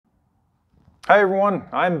Hi everyone,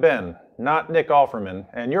 I'm Ben, not Nick Offerman,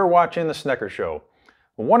 and you're watching The Snecker Show.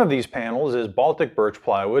 One of these panels is Baltic birch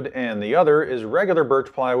plywood and the other is regular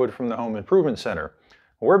birch plywood from the Home Improvement Center.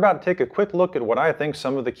 We're about to take a quick look at what I think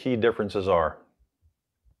some of the key differences are.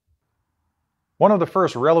 One of the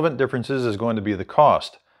first relevant differences is going to be the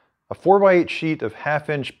cost. A 4x8 sheet of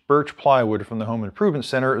 1/2-inch birch plywood from the Home Improvement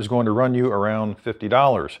Center is going to run you around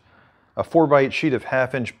 $50. A 4x8 sheet of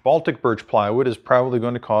 1/2-inch Baltic birch plywood is probably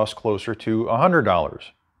going to cost closer to $100.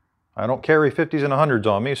 I don't carry 50s and 100s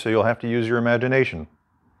on me, so you'll have to use your imagination.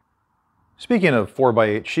 Speaking of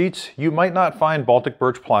 4x8 sheets, you might not find Baltic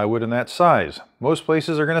birch plywood in that size. Most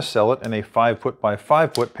places are going to sell it in a 5-foot by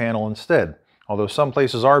 5-foot panel instead, although some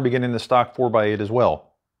places are beginning to stock 4x8 as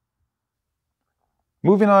well.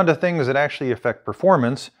 Moving on to things that actually affect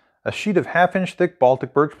performance, a sheet of 1/2-inch thick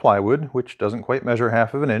Baltic birch plywood, which doesn't quite measure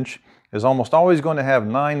 1/2 inch, is almost always going to have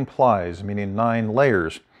 9 plies, meaning 9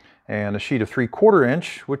 layers. And a sheet of 3/4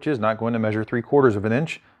 inch, which is not going to measure 3/4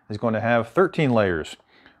 inch, is going to have 13 layers.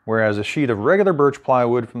 Whereas a sheet of regular birch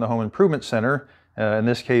plywood from the Home Improvement Center, in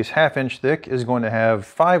this case 1/2 inch thick, is going to have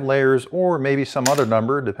 5 layers or maybe some other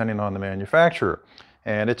number depending on the manufacturer.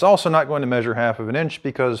 And it's also not going to measure 1/2 inch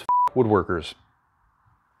because woodworkers.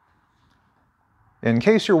 In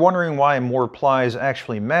case you're wondering why more plies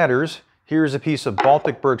actually matters, here's a piece of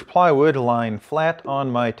Baltic birch plywood lying flat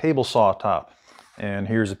on my table saw top. And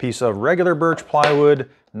here's a piece of regular birch plywood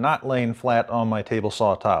not laying flat on my table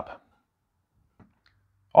saw top.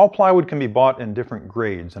 All plywood can be bought in different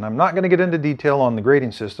grades, and I'm not going to get into detail on the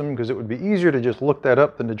grading system because it would be easier to just look that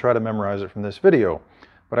up than to try to memorize it from this video.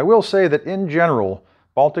 But I will say that in general,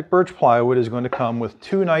 Baltic birch plywood is going to come with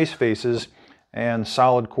 2 nice faces and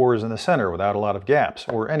solid cores in the center without a lot of gaps,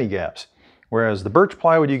 or any gaps. Whereas the birch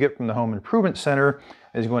plywood you get from the Home Improvement Center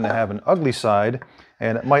is going to have an ugly side,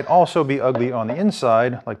 and it might also be ugly on the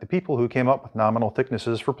inside, like the people who came up with nominal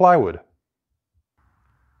thicknesses for plywood.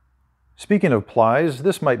 Speaking of plies,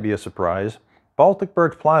 this might be a surprise. Baltic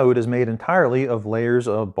birch plywood is made entirely of layers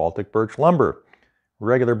of Baltic birch lumber.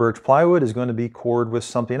 Regular birch plywood is going to be cored with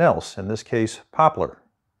something else, in this case, poplar.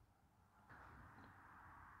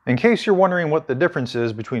 In case you're wondering what the difference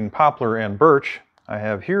is between poplar and birch, I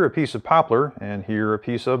have here a piece of poplar and here a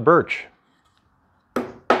piece of birch.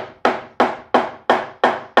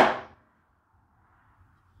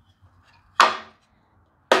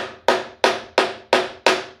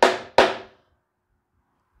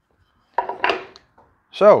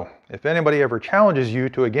 So, if anybody ever challenges you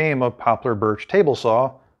to a game of poplar birch table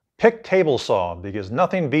saw, pick table saw because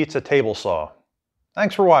nothing beats a table saw.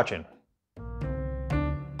 Thanks for watching.